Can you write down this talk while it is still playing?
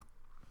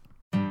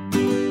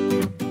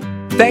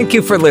Thank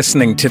you for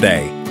listening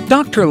today.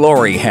 Dr.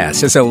 Lori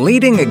Hess is a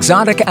leading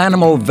exotic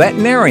animal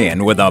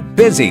veterinarian with a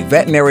busy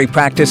veterinary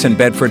practice in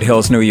Bedford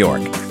Hills, New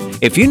York.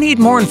 If you need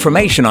more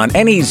information on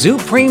any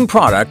Zupreme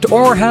product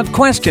or have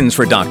questions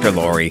for Dr.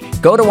 Lori,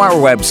 go to our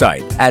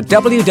website at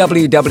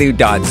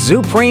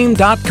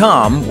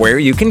www.zupreme.com where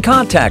you can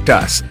contact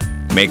us.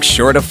 Make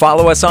sure to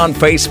follow us on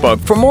Facebook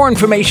for more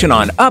information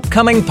on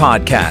upcoming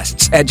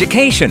podcasts,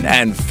 education,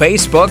 and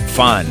Facebook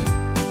fun.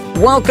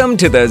 Welcome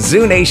to the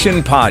Zoo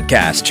Nation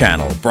podcast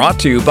channel, brought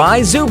to you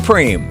by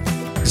Zupreme.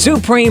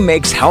 Zupreme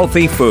makes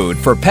healthy food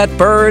for pet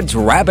birds,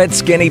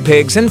 rabbits, guinea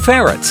pigs, and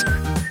ferrets.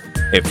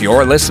 If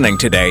you're listening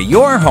today,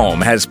 your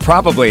home has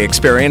probably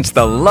experienced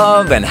the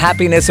love and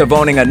happiness of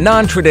owning a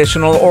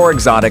non-traditional or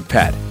exotic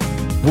pet.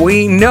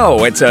 We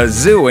know it's a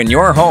zoo in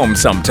your home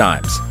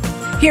sometimes.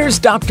 Here's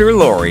Dr.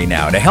 Lori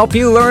now to help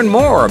you learn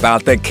more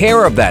about the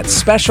care of that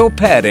special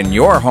pet in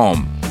your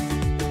home.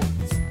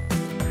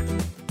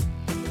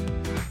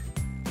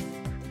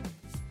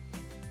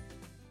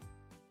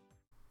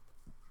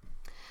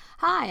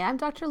 Hi, I'm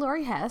Dr.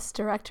 Lori Hess,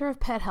 Director of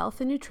Pet Health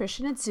and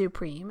Nutrition at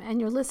Zupreme,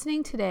 and you're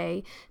listening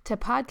today to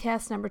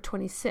podcast number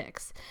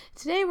 26.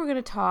 Today we're going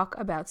to talk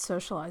about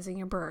socializing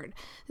your bird.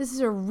 This is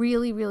a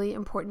really, really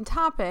important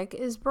topic,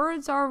 as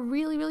birds are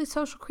really, really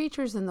social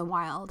creatures in the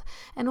wild,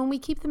 and when we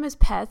keep them as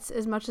pets,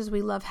 as much as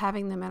we love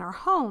having them in our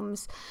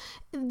homes,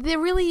 they're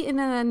really in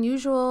an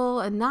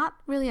unusual and not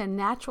really a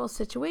natural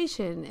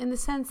situation, in the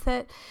sense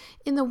that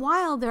in the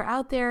wild, they're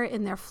out there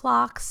in their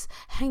flocks,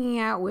 hanging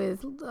out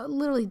with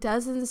literally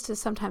dozens to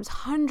sometimes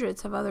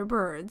hundreds of other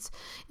birds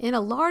in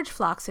a large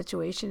flock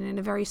situation, in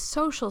a very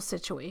social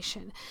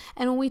situation.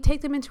 And when we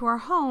take them into our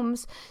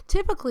homes,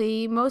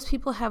 typically most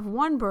people have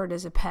one bird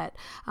as a pet.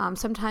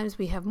 Sometimes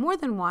we have more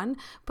than one,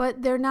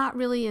 but they're not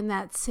really in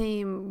that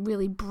same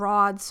really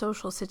broad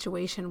social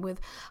situation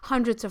with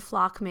hundreds of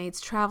flock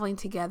mates traveling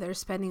together,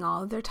 spending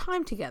all of their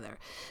time together.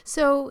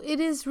 So it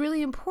is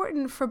really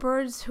important for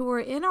birds who are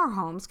in our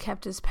homes,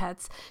 kept as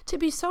pets, to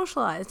be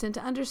socialized and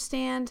to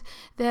understand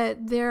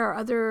that there are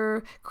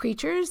other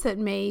creatures that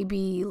may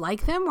be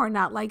like them or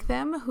not like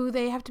them, who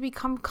they have to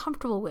become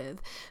comfortable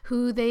with,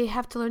 who they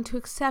have to learn to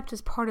accept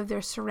as part of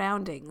their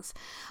surroundings.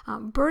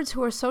 Birds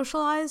who are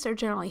socialized are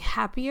generally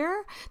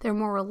happier, they're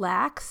more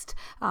relaxed,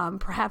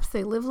 perhaps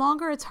they live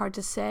longer, it's hard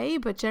to say,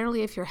 but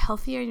generally if you're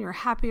healthier and you're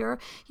happier,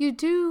 you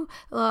do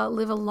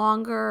live a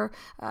longer,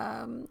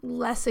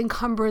 less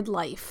encumbered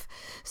life.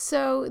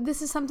 So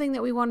this is something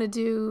that we want to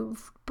do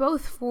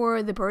both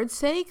for the bird's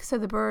sake, so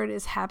the bird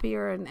is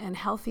happier and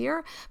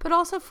healthier, but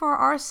also for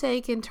our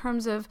sake in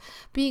terms of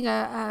being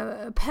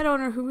a pet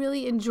owner who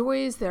really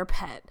enjoys their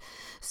pet.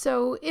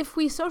 So if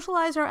we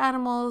socialize our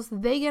animals,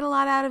 they get a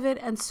lot out of it,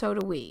 and so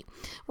do we.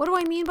 What do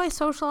I mean by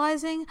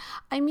socializing?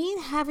 I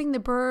mean having the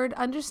bird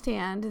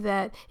understand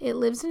that it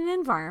lives in an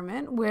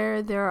environment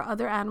where there are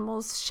other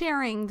animals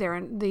sharing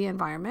the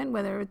environment,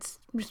 whether it's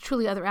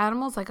truly other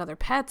animals like other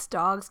pets,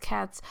 dogs,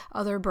 cats,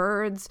 other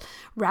birds,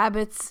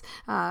 rabbits,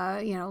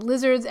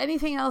 lizards,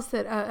 anything else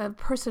that a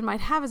person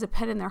might have as a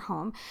pet in their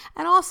home,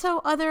 and also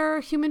other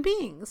human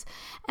beings.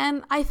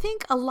 And I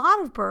think a lot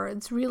of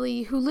birds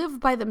really who live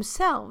by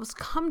themselves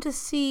come to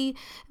see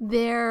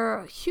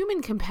their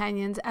human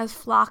companions as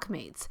flock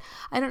mates.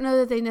 I don't know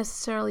that they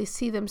necessarily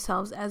see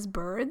themselves as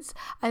birds.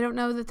 I don't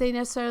know that they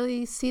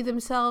necessarily see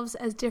themselves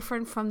as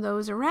different from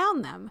those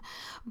around them.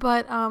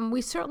 But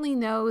we certainly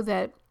know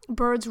that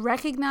birds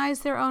recognize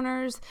their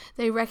owners,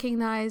 they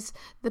recognize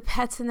the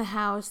pets in the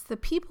house, the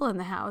people in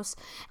the house,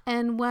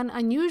 and when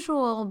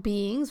unusual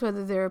beings,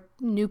 whether they're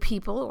new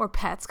people or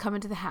pets, come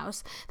into the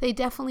house, they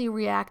definitely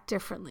react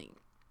differently.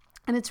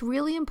 And it's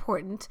really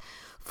important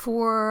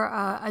for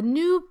a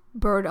new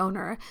bird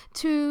owner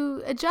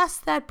to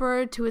adjust that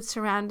bird to its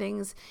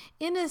surroundings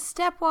in a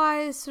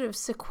stepwise, sort of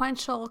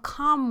sequential,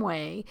 calm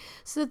way,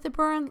 so that the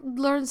bird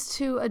learns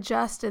to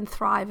adjust and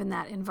thrive in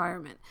that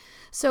environment.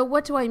 So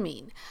what do I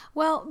mean?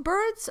 Well,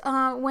 birds,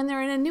 when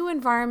they're in a new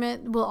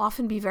environment, will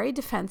often be very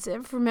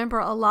defensive. Remember,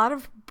 a lot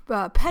of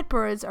pet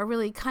birds are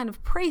really kind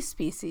of prey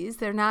species.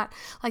 They're not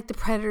like the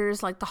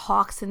predators, like the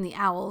hawks and the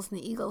owls and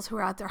the eagles who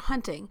are out there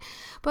hunting.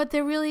 But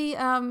they're really,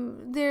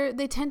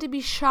 they tend to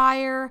be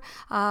shyer,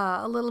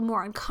 a little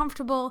more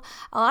uncomfortable.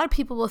 A lot of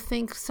people will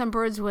think some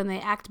birds, when they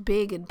act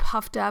big and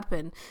puffed up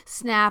and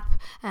snap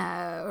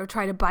or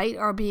try to bite,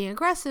 are being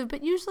aggressive.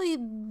 But usually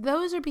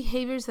those are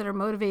behaviors that are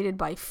motivated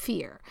by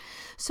fear.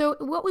 So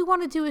what we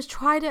want to do is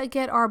try to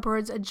get our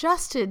birds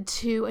adjusted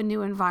to a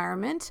new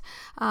environment,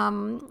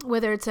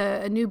 whether it's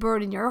a new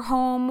bird in your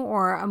home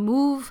or a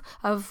move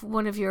of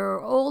one of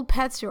your old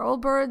pets, your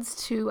old birds,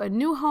 to a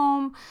new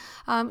home.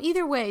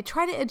 Either way,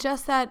 try to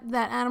adjust that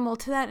animal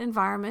to that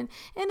environment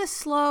in a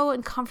slow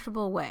and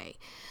comfortable way.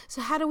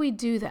 So how do we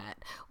do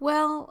that?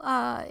 Well,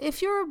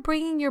 if you're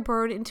bringing your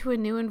bird into a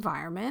new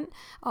environment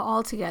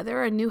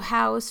altogether, a new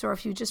house, or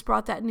if you just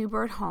brought that new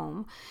bird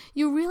home,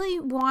 you really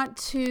want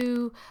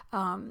to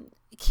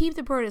keep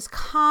the bird as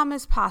calm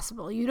as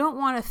possible. You don't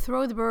want to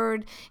throw the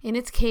bird in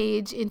its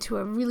cage into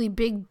a really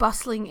big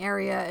bustling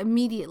area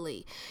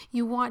immediately.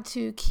 You want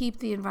to keep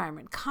the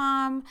environment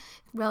calm,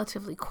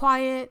 relatively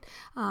quiet.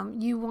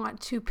 You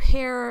want to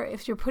pair,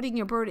 if you're putting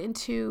your bird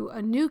into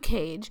a new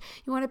cage,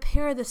 you want to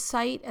pair the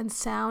sight and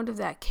sound of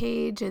that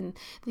cage and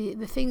the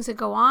things that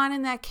go on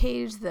in that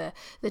cage, the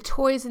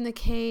toys in the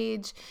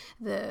cage,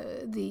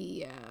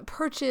 the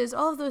perches,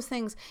 all of those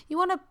things. You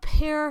want to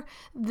pair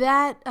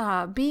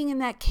that being in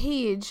that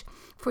cage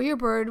for your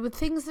bird with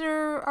things that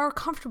are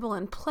comfortable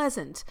and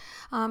pleasant.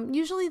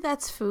 Usually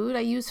that's food. I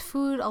use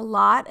food a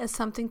lot as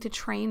something to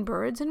train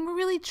birds, and we're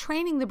really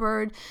training the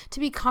bird to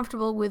be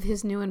comfortable with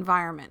his new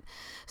environment.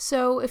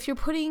 So if you're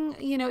putting,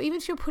 even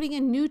if you're putting a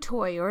new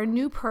toy or a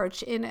new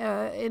perch in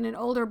an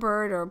older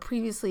bird or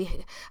previous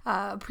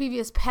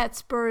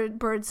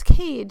bird's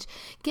cage,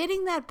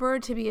 getting that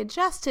bird to be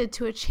adjusted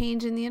to a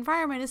change in the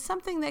environment is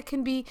something that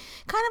can be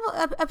kind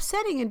of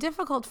upsetting and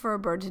difficult for a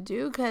bird to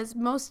do, because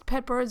most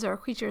pet birds are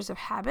creatures of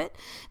habit.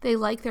 They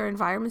like their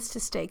environments to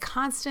stay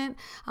constant.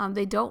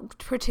 They don't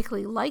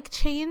particularly like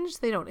change.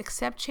 They don't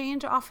accept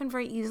change often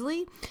very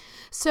easily.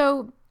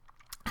 So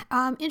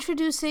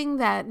introducing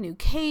that new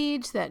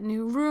cage, that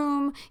new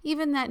room,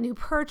 even that new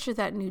perch or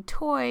that new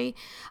toy,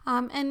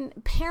 and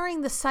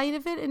pairing the sight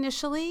of it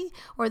initially,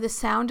 or the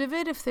sound of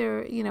it if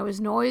there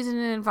is noise in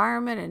an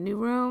environment, a new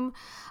room,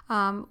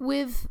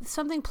 with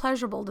something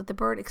pleasurable that the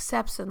bird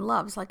accepts and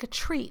loves, like a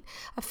treat,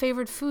 a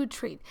favorite food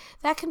treat.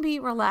 That can be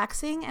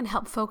relaxing and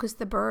help focus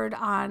the bird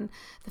on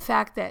the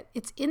fact that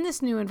it's in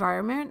this new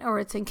environment, or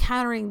it's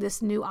encountering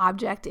this new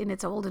object in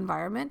its old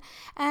environment,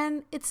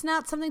 and it's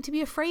not something to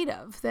be afraid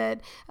of.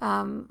 That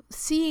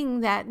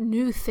seeing that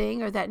new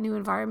thing or that new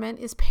environment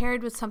is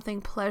paired with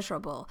something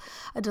pleasurable,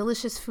 a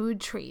delicious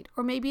food treat,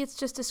 or maybe it's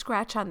just a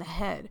scratch on the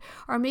head,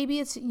 or maybe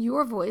it's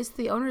your voice,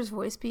 the owner's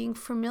voice, being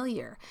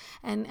familiar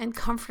and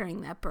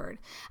comforting that bird.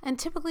 And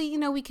typically,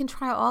 we can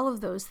try all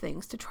of those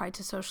things to try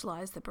to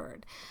socialize the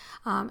bird.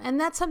 And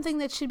that's something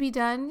that should be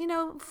done,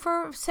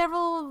 for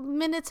several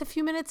minutes, a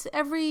few minutes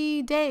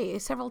every day,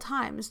 several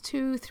times,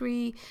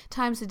 2-3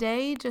 times a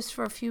day, just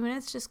for a few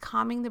minutes, just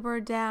calming the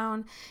bird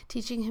down,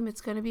 teaching him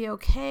it's going to be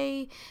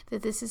okay,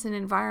 that this is an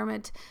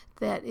environment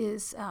that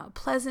is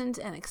pleasant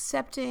and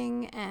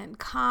accepting and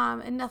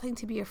calm and nothing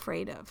to be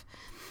afraid of.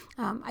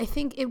 I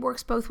think it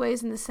works both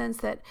ways in the sense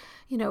that,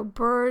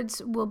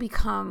 birds will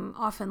become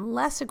often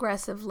less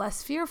aggressive,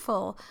 less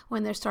fearful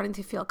when they're starting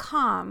to feel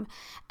calm.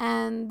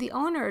 And the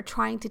owner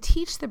trying to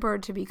teach the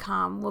bird to be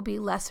calm will be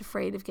less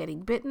afraid of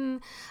getting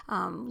bitten,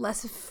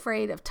 less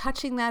afraid of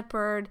touching that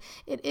bird.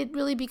 It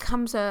really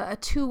becomes a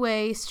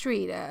two-way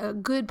street, a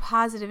good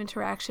positive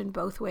interaction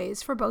both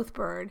ways for both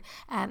bird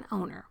and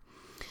owner.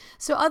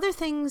 So other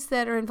things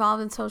that are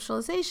involved in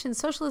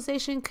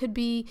socialization could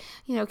be,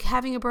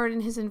 having a bird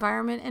in his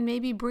environment and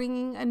maybe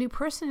bringing a new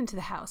person into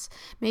the house.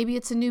 Maybe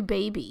it's a new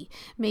baby.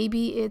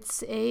 Maybe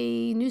it's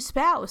a new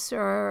spouse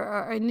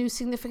or a new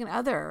significant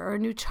other or a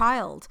new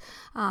child.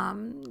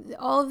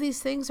 All of these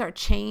things are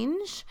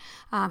change.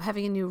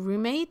 Having a new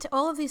roommate.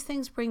 All of these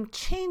things bring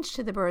change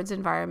to the bird's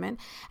environment,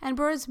 and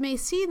birds may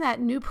see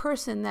that new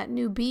person, that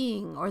new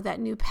being, or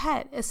that new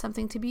pet as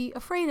something to be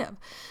afraid of.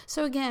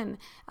 So again,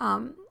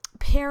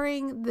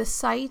 pairing the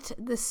sight,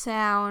 the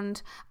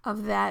sound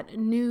of that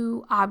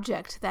new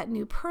object, that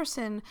new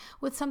person,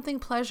 with something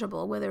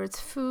pleasurable, whether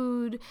it's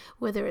food,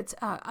 whether it's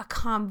a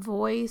calm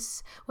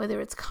voice, whether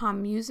it's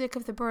calm music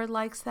if the bird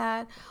likes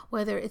that,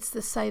 whether it's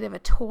the sight of a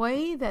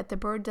toy that the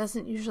bird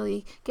doesn't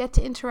usually get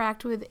to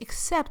interact with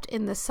except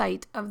in the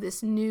sight of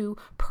this new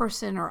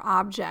person or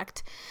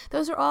object.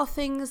 Those are all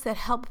things that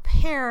help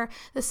pair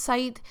the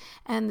sight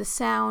and the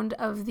sound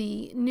of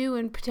the new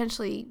and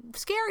potentially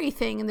scary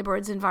thing in the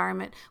bird's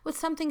environment with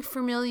something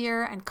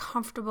familiar and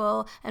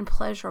comfortable and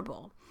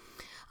pleasurable.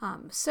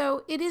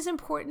 So it is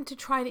important to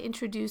try to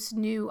introduce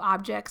new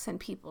objects and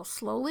people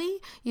slowly.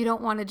 You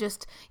don't want to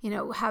just,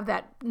 have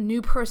that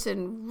new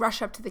person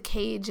rush up to the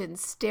cage and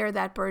stare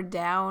that bird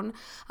down.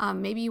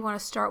 Maybe you want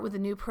to start with a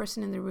new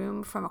person in the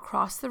room from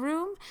across the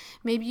room.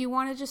 Maybe you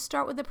want to just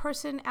start with the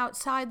person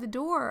outside the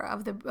door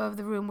of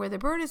the room where the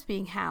bird is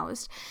being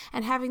housed,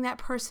 and having that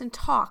person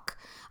talk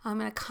in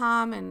a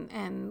calm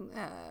and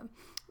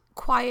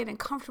quiet and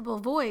comfortable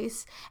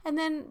voice, and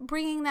then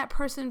bringing that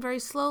person very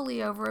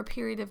slowly over a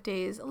period of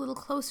days a little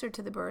closer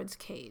to the bird's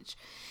cage.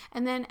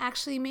 And then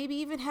actually maybe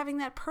even having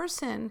that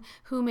person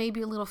who may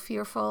be a little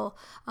fearful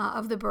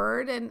of the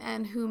bird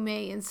and who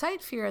may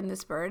incite fear in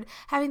this bird,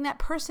 having that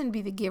person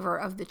be the giver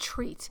of the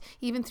treat,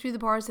 even through the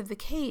bars of the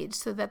cage,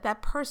 so that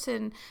that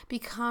person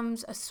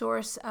becomes a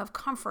source of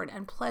comfort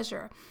and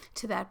pleasure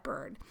to that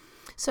bird.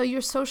 So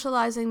you're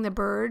socializing the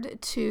bird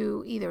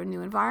to either a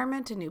new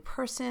environment, a new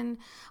person.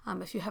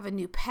 If you have a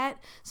new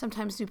pet,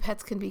 sometimes new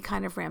pets can be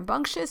kind of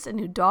rambunctious. A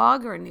new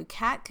dog or a new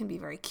cat can be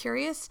very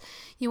curious.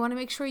 You want to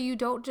make sure you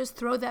don't just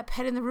throw that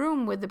pet in the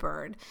room with the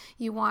bird.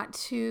 You want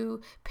to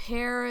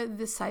pair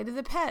the sight of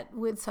the pet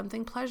with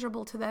something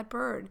pleasurable to that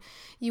bird.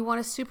 You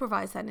want to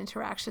supervise that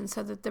interaction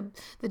so that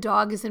the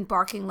dog isn't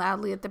barking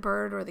loudly at the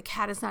bird or the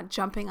cat is not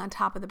jumping on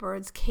top of the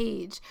bird's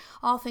cage.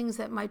 All things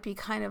that might be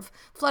kind of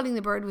flooding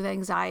the bird with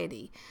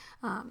anxiety.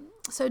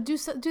 So do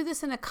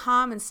this in a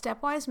calm and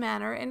stepwise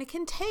manner, and it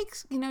can take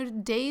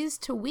days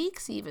to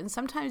weeks, even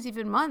sometimes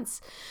even months,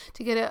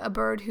 to get a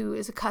bird who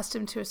is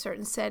accustomed to a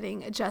certain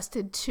setting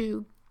adjusted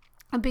to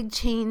a big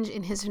change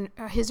in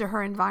his or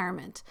her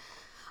environment.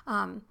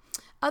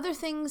 Other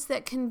things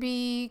that can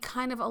be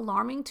kind of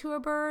alarming to a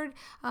bird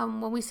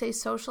when we say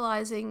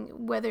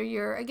socializing, whether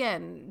you're,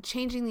 again,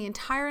 changing the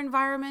entire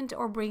environment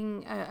or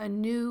bringing a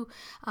new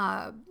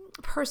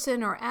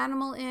person or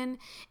animal in.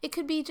 It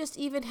could be just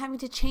even having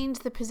to change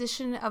the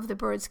position of the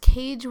bird's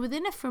cage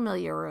within a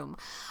familiar room.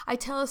 I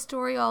tell a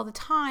story all the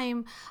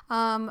time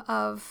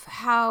of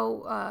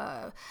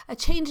how a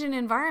change in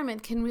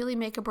environment can really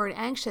make a bird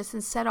anxious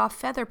and set off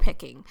feather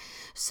picking.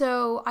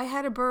 So I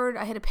had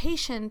a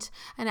patient,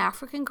 an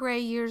African gray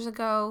years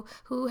ago,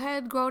 who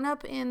had grown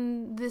up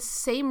in this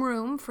same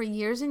room for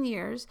years and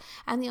years,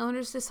 and the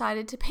owners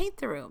decided to paint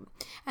the room.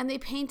 And they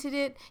painted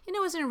it,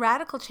 it was a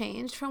radical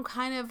change from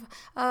kind of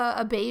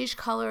a beige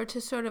color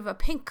to sort of a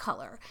pink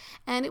color.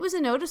 And it was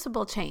a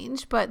noticeable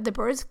change, but the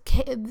bird's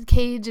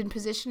cage and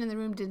position in the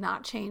room did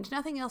not change.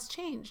 Nothing else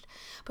changed.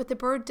 But the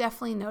bird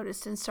definitely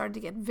noticed and started to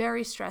get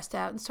very stressed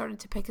out and started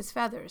to pick his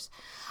feathers.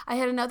 I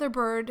had another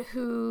bird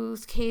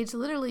whose cage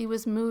literally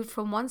was moved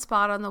from one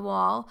spot on the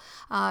wall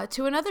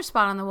to another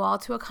spot on the wall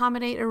to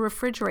accommodate a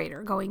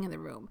refrigerator going in the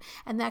room.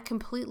 And that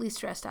completely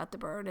stressed out the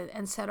bird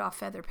and set off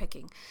feather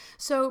picking.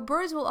 So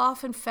birds will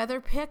often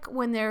feather pick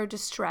when they're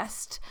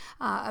distressed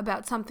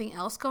about something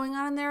else going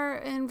on in their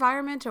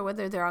environment, or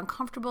whether they're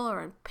uncomfortable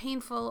or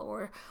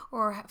painful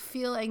or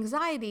feel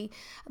anxiety.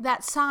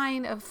 That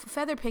sign of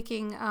feather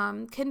picking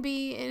can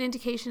be an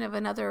indication of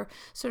another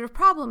sort of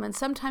problem, and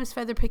sometimes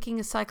feather picking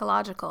is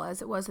psychological,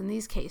 as it was in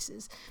these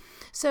cases.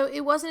 So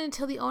it wasn't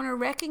until the owner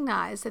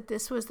recognized that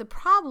this was the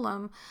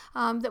problem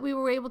that we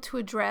were able to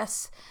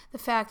address the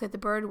fact that the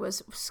bird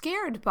was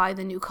scared by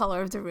the new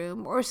color of the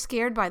room or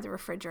scared by the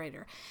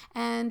refrigerator.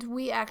 And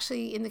we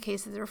actually, in the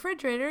case of the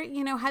refrigerator,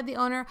 had the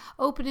owner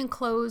open and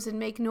close and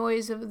make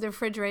noise of the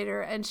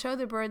refrigerator and show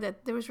the bird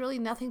that there was really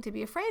nothing to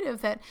be afraid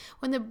of, that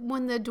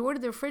when the door to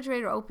the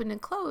refrigerator opened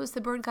and closed,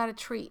 the bird got a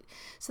treat.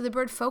 So the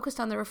bird focused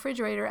on the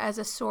refrigerator as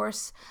a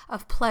source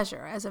of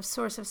pleasure, as a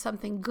source of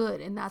something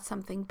good and not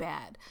something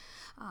bad.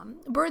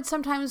 Birds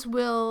sometimes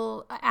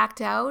will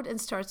act out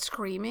and start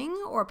screaming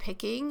or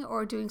picking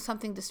or doing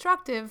something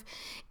destructive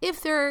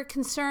if they're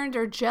concerned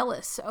or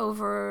jealous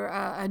over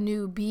a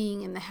new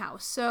being in the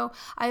house. So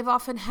I've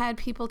often had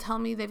people tell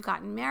me they've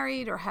gotten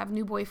married or have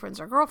new boyfriends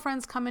or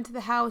girlfriends come into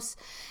the house,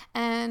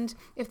 and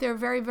if they're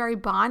very, very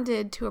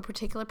bonded to a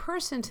particular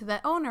person, to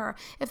that owner,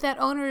 if that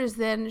owner is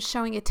then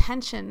showing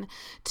attention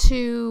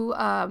to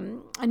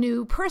a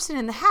new person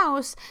in the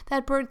house,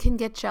 that bird can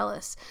get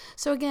jealous.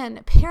 So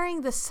again, pairing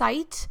the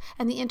sight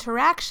and the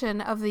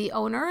interaction of the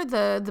owner,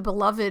 the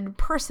beloved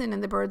person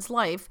in the bird's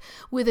life,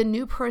 with a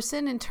new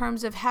person in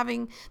terms of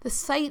having the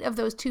sight of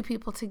those two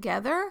people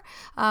together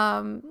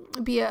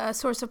be a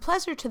source of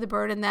pleasure to the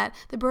bird, and that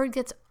the bird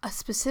gets a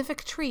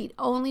specific treat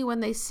only when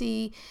they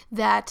see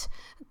that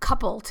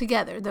couple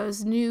together,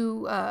 those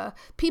new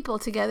people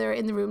together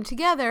in the room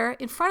together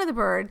in front of the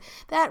bird.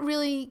 That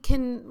really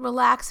can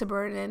relax a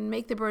bird and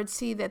make the bird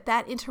see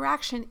that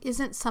interaction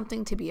isn't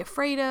something to be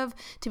afraid of,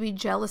 to be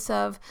jealous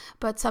of,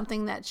 but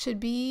something that should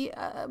be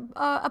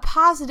a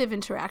positive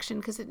interaction,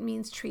 because it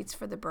means treats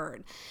for the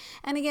bird.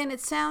 And again,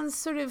 it sounds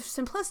sort of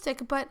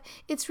simplistic, but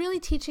it's really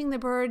teaching the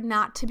bird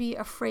not to be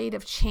afraid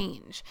of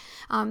change.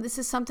 This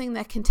is something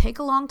that can take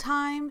a long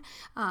time.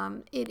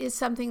 It is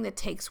something that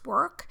takes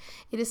work.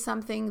 It is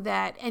something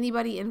that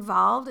anybody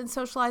involved in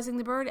socializing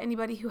the bird,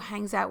 anybody who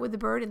hangs out with the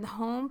bird in the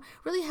home,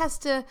 really has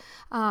to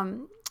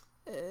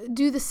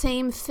do the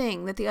same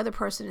thing that the other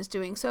person is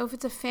doing. So if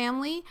it's a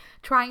family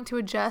trying to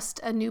adjust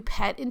a new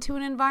pet into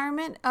an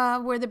environment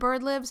where the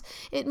bird lives,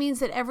 it means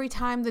that every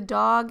time the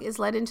dog is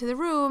let into the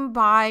room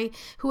by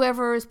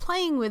whoever is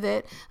playing with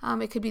it,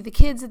 it could be the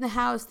kids in the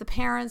house, the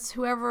parents,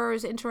 whoever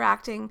is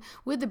interacting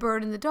with the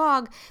bird and the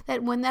dog,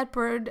 that when that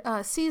bird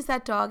sees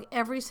that dog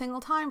every single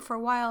time for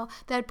a while,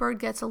 that bird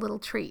gets a little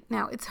treat.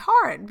 Now, it's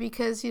hard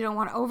because you don't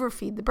want to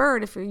overfeed the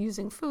bird if you're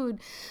using food.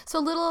 So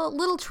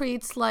little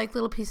treats like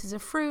little pieces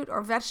of fruit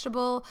or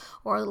vegetable,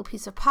 or a little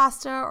piece of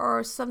pasta,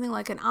 or something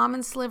like an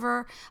almond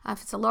sliver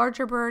if it's a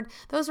larger bird.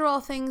 Those are all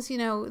things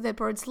that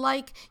birds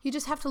like. You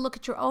just have to look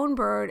at your own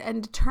bird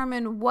and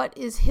determine what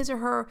is his or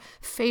her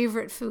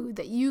favorite food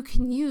that you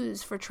can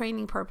use for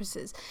training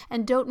purposes,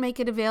 and don't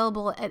make it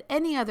available at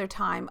any other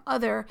time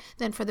other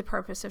than for the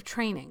purpose of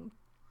training.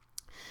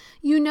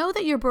 You know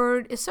that your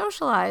bird is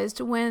socialized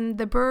when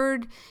the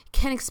bird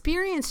can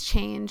experience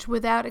change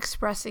without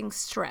expressing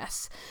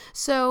stress.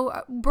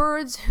 So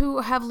birds who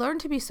have learned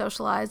to be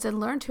socialized and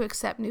learn to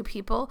accept new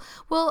people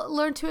will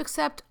learn to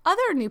accept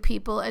other new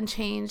people and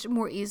change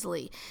more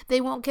easily.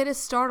 They won't get as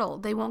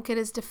startled. They won't get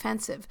as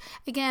defensive.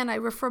 Again, I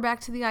refer back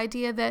to the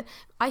idea that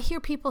I hear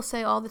people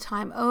say all the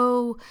time,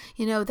 oh,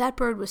 that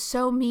bird was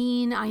so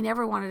mean. I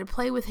never wanted to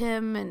play with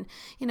him. And,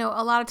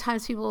 a lot of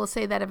times people will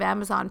say that of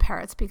Amazon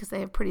parrots because they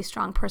have pretty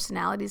strong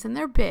personalities and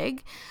they're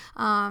big.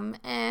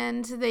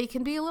 And they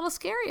can be a little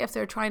scary if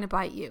they're trying to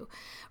bite you.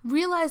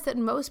 Realize that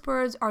most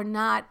birds are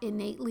not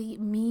innately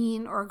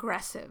mean or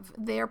aggressive.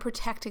 They're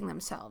protecting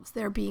themselves.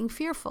 They're being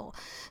fearful.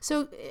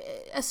 So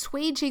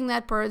assuaging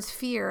that bird's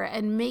fear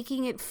and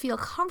making it feel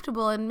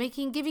comfortable and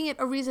giving it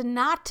a reason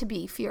not to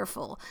be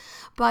fearful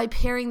by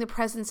pairing the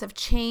presence of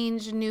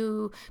change,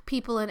 new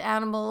people and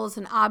animals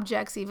and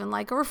objects, even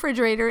like a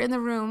refrigerator in the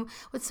room,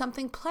 with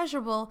something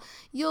pleasurable,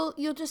 you'll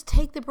just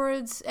take the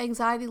bird's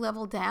anxiety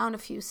level down a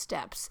few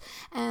steps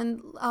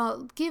and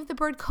give the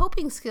bird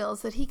coping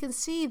skills that he can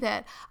see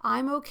that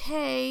I'm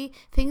okay,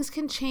 things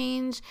can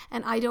change,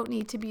 and I don't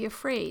need to be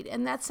afraid.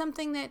 And that's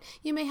something that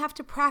you may have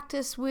to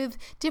practice with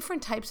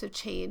different types of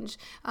change.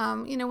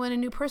 When a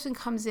new person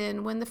comes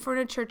in, when the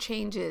furniture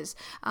changes,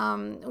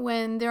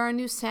 when there are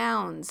new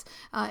sounds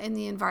in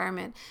the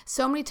environment.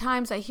 So many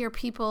times I hear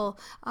people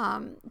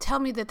tell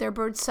me that their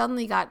bird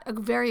suddenly got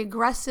very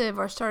aggressive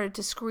or started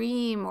to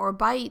scream or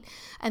bite,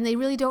 and they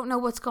really don't know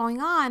what's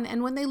going on.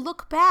 And when they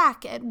look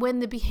back at when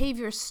the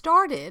behavior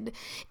started,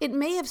 it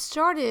may have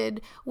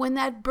started when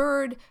that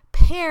bird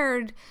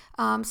paired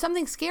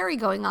something scary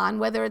going on,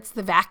 whether it's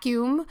the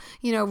vacuum,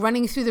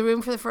 running through the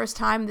room for the first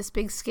time, this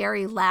big,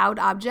 scary, loud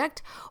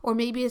object, or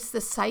maybe it's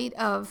the sight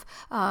of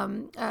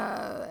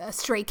a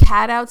stray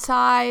cat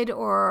outside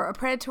or a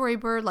predatory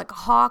bird like a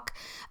hawk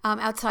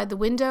outside the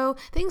window.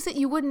 Things that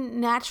you wouldn't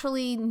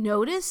naturally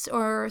notice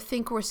or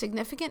think were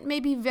significant may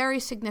be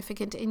very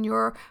significant in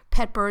your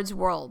pet bird's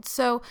world.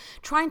 So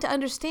trying to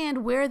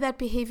understand where that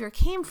behavior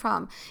came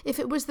from. If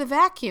it was the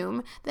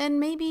vacuum, then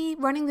maybe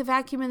running the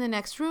vacuum in the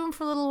next room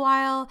for a little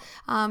while.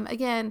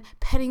 Again,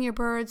 petting your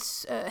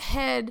bird's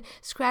head,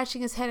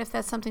 scratching his head if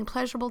that's something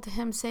pleasurable to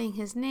him, saying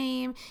his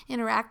name,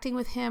 interacting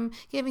with him,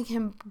 giving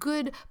him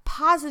good,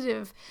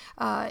 positive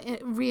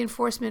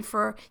reinforcement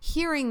for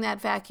hearing that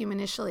vacuum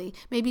initially,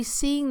 maybe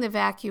seeing the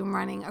vacuum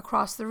running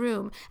across the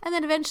room, and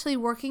then eventually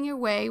working your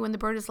way, when the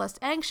bird is less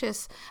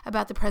anxious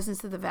about the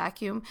presence of the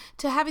vacuum,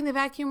 to having the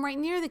vacuum right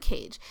near the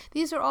cage.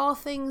 These are all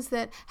things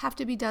that have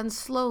to be done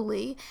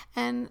slowly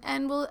and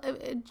will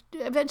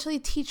eventually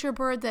teach your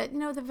bird that,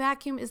 the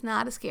vacuum is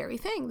not a scary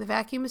thing. The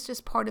vacuum is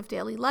just part of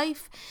daily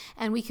life,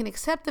 and we can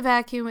accept the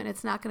vacuum, and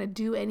it's not going to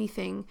do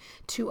anything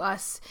to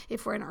us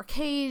if we're in our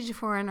cage,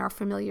 if we're in our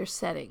familiar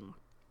setting.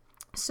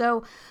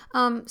 So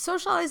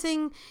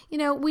socializing,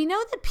 we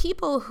know that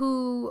people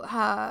who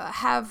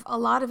have a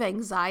lot of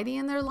anxiety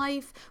in their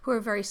life, who are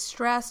very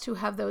stressed, who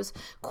have those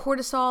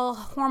cortisol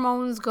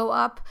hormones go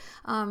up,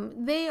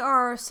 they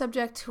are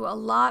subject to a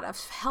lot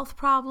of health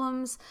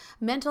problems,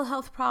 mental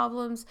health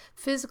problems,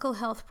 physical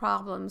health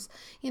problems,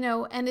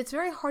 and it's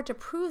very hard to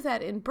prove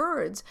that in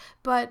birds,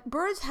 but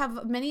birds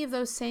have many of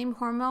those same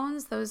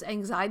hormones, those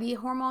anxiety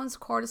hormones,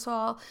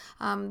 cortisol.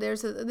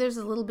 There's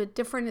a little bit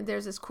different.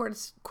 There's this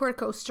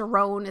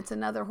corticosterone. It's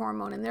another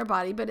hormone in their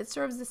body, but it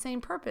serves the same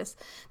purpose.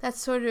 That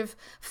sort of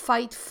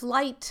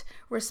fight-flight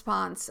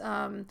response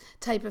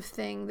type of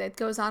thing that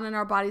goes on in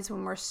our bodies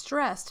when we're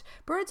stressed.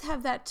 Birds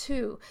have that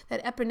too,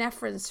 that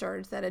epinephrine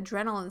surge, that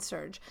adrenaline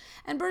surge.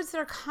 And birds that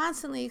are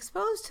constantly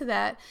exposed to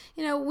that,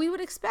 we would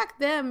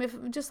expect them, if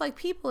just like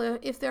people,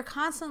 if they're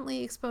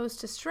constantly exposed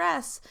to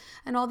stress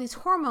and all these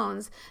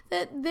hormones,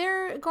 that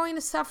they're going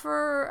to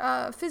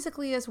suffer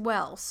physically as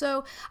well.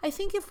 So I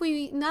think if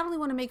we not only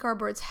want to make our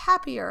birds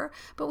happier,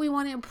 but we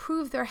want to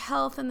improve their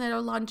health and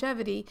their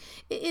longevity,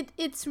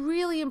 it's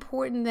really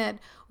important that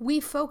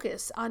we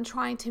focus on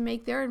trying to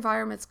make their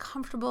environments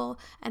comfortable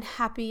and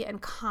happy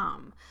and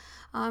calm.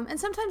 And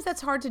sometimes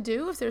that's hard to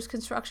do if there's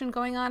construction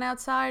going on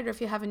outside, or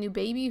if you have a new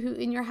baby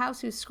in your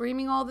house who's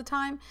screaming all the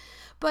time.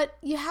 But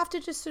you have to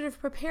just sort of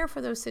prepare for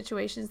those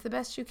situations the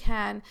best you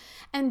can.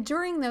 And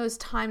during those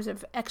times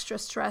of extra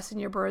stress in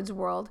your bird's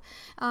world,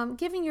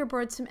 giving your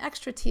bird some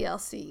extra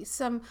TLC,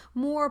 some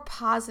more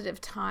positive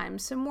time,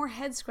 some more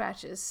head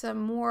scratches, some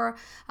more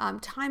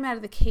time out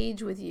of the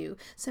cage with you,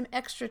 some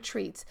extra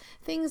treats,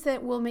 things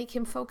that will make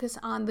him focus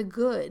on the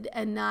good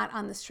and not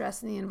on the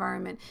stress in the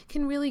environment,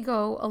 can really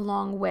go a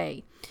long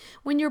way.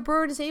 When your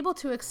bird is able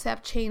to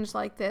accept change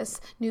like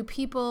this, new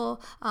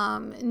people,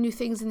 new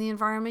things in the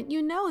environment,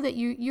 you know that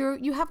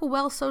you have a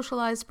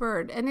well-socialized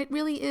bird, and it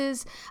really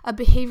is a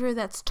behavior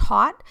that's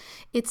taught.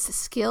 It's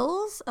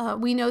skills.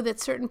 We know that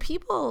certain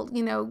people,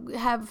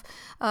 have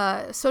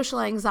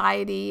social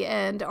anxiety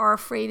and are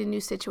afraid in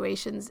new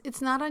situations.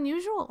 It's not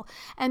unusual,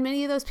 and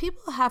many of those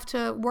people have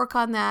to work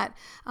on that.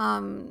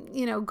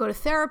 Go to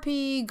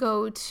therapy,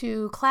 go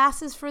to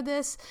classes for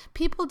this.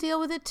 People deal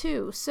with it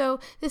too. So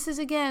this is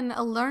again again,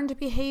 a learned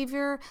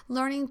behavior,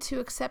 learning to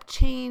accept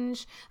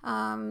change,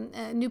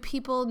 new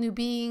people, new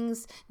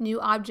beings, new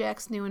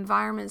objects, new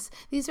environments.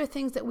 These are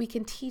things that we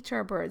can teach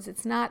our birds.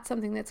 It's not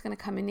something that's going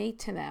to come innate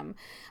to them.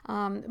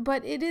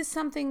 But it is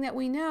something that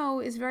we know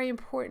is very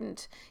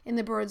important in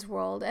the birds'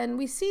 world. And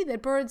we see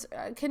that birds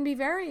can be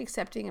very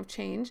accepting of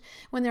change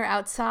when they're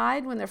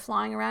outside, when they're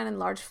flying around in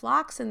large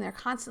flocks and they're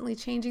constantly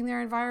changing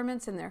their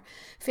environments and they're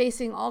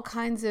facing all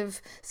kinds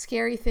of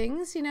scary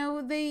things.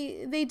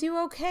 They do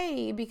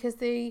okay because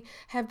they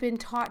have been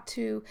taught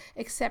to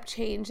accept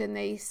change, and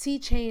they see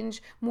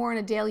change more on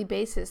a daily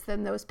basis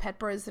than those pet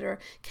birds that are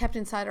kept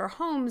inside our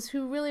homes,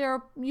 who really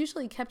are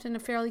usually kept in a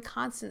fairly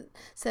constant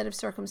set of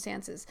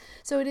circumstances.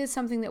 So it is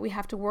something that we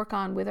have to work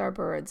on with our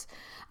birds.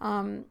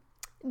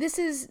 This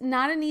is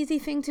not an easy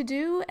thing to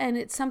do, and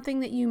it's something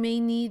that you may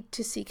need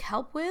to seek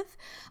help with.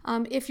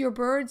 If your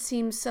bird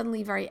seems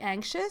suddenly very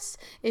anxious,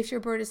 if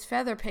your bird is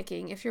feather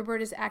picking, if your bird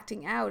is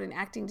acting out and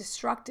acting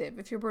destructive,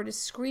 if your bird is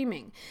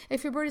screaming,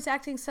 if your bird is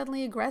acting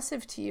suddenly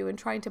aggressive to you and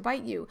trying to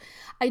bite you,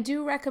 I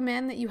do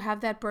recommend that you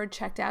have that bird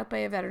checked out by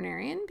a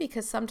veterinarian,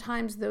 because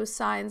sometimes those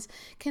signs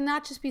can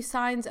not just be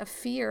signs of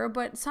fear,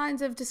 but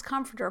signs of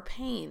discomfort or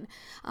pain,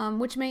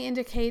 which may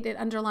indicate an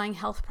underlying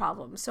health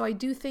problem. So I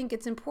do think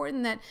it's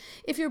important that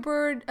if your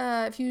bird,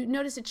 if you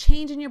notice a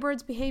change in your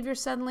bird's behavior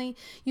suddenly,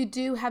 you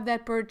do have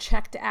that bird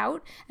checked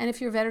out. And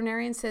if your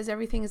veterinarian says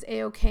everything is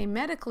A-OK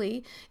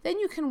medically, then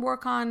you can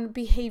work on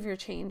behavior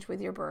change with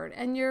your bird.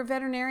 And your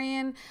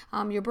veterinarian,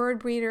 your bird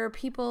breeder,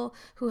 people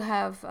who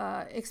have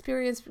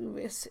experienced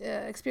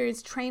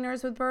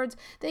trainers with birds,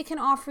 they can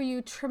offer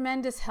you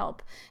tremendous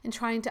help in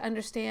trying to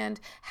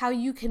understand how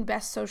you can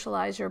best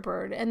socialize your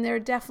bird. And there are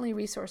definitely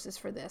resources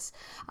for this.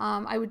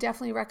 I would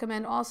definitely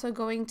recommend also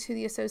going to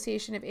the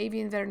Association of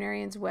Avian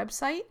Veterinarians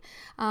website.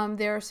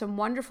 There are some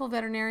wonderful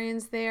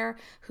veterinarians there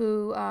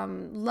who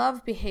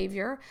love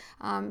behavior.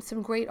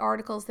 Some great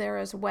articles there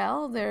as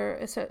well. Their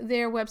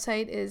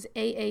website is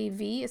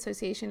AAV,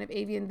 Association of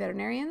Avian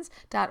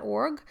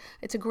Veterinarians.org.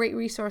 It's a great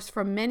resource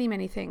for many,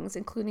 many things,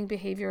 including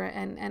behavior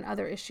and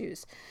other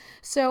issues.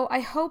 So I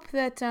hope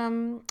that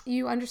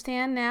you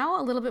understand now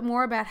a little bit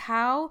more about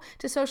how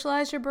to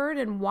socialize your bird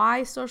and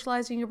why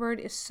socializing your bird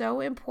is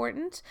so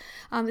important.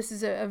 This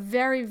is a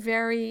very,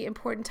 very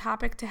important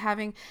topic to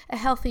having a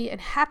healthy and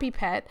happy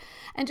pet.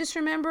 And just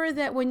remember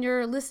that when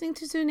you're listening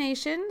to Zoo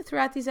Nation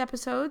throughout these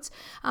episodes,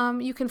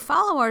 you can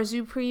follow our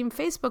Zoopreme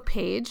Facebook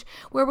page,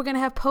 where we're going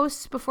to have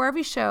posts before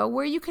every show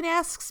where you can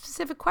ask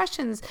specific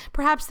questions.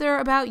 Perhaps they're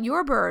about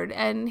your bird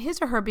and his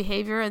or her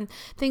behavior and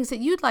things that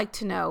you'd like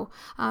to know,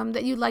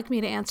 that you'd like me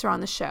to answer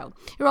on the show.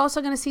 You're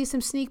also going to see some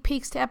sneak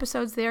peeks to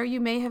episodes there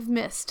you may have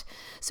missed.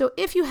 So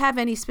if you have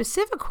any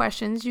specific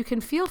questions, you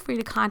can feel free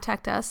to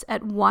contact us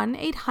at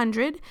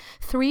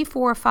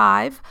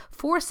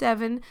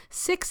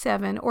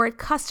 1-800-345-4767 or at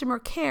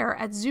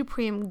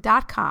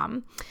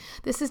customercare@zoopreme.com.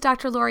 This is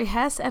Dr. Lori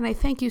Hess, and I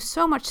thank you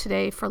so much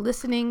today for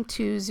listening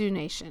to Zoo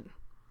Nation.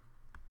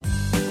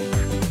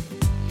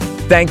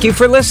 Thank you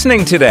for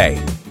listening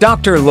today.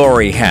 Dr.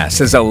 Lori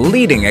Hess is a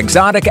leading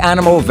exotic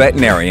animal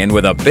veterinarian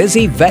with a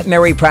busy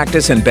veterinary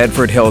practice in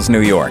Bedford Hills,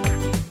 New York.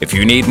 If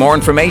you need more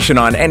information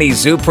on any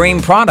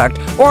Zoopreme product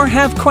or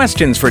have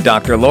questions for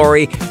Dr.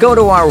 Lori, go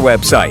to our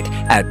website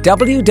at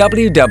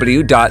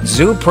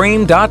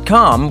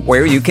www.zoopreme.com,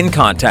 where you can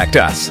contact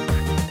us.